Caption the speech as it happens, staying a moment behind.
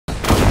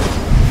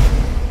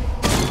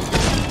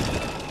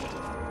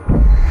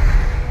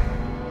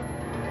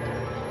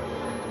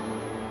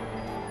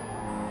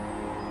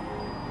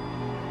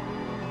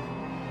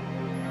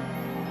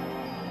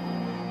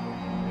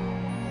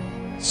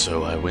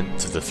went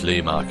to the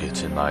flea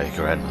market in my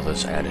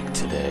grandmother's attic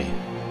today,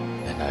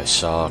 and I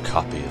saw a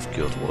copy of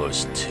Guild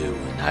Wars 2,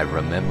 and I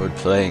remembered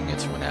playing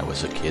it when I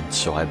was a kid,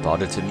 so I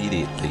bought it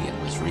immediately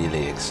and was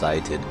really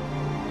excited.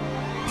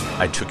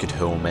 I took it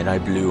home and I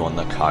blew on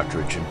the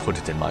cartridge and put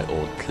it in my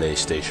old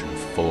PlayStation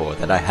 4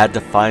 that I had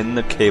to find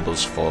the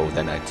cables for,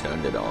 then I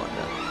turned it on.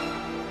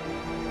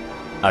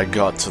 I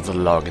got to the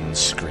login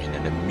screen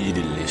and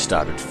immediately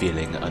started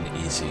feeling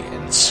uneasy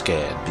and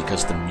scared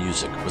because the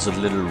music was a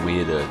little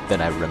weirder than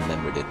I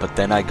remembered it, but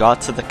then I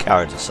got to the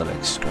character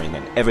select screen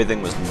and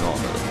everything was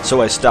normal.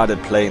 So I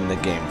started playing the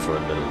game for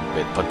a little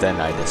bit, but then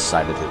I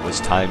decided it was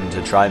time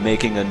to try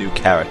making a new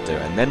character,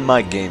 and then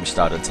my game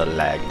started to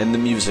lag and the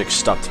music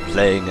stopped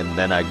playing, and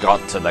then I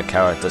got to the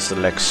character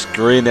select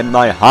screen and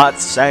my heart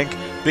sank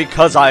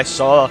because I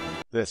saw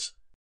this.